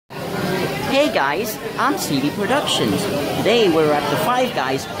Hey guys, I'm CBproductions. Today we're at the Five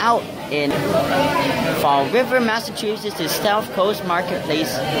Guys out in Fall River, Massachusetts, the South Coast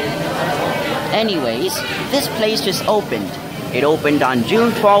Marketplace. Anyways, this place just opened. It opened on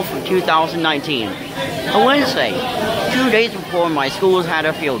June 12th of 2019, a Wednesday, 2 days before my schools had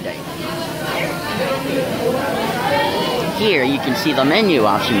a field day. Here you can see the menu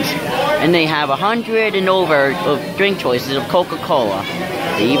options, and they have 100 and over of drink choices of Coca-Cola.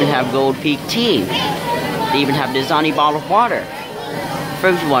 They even have Gold Peak tea. They even have Dasani bottled water.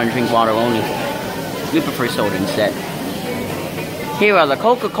 First, you want to drink water only. We prefer soda instead. Here are the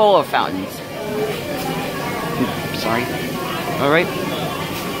Coca-Cola fountains. Oops, sorry. Alright.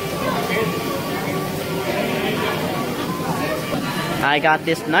 I got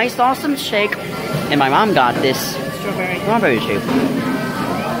this nice awesome shake, and my mom got this strawberry shake.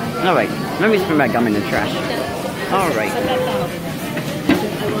 Alright, let me spin my gum in the trash. Alright.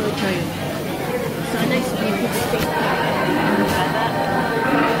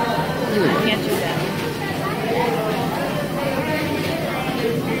 Can't do that.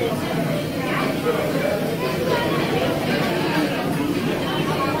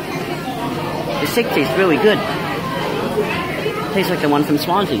 The shake tastes really good. Tastes like the one from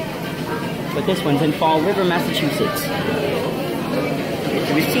Swansea. But this one's in Fall River, Massachusetts. Get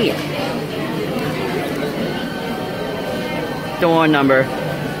the receipt. Door number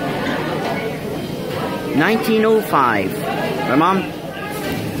 1905. Right, Mom?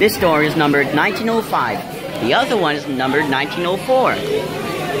 This door is numbered 1905. The other one is numbered 1904.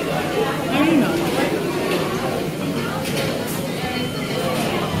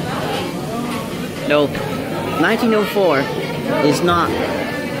 No, 1904 is not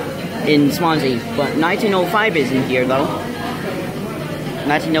in Swansea, but 1905 is in here though.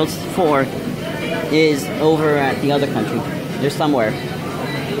 1904 is over at the other country. They're somewhere.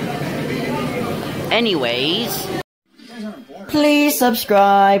 Anyways, please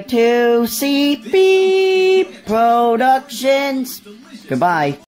subscribe to CBproductions. Goodbye.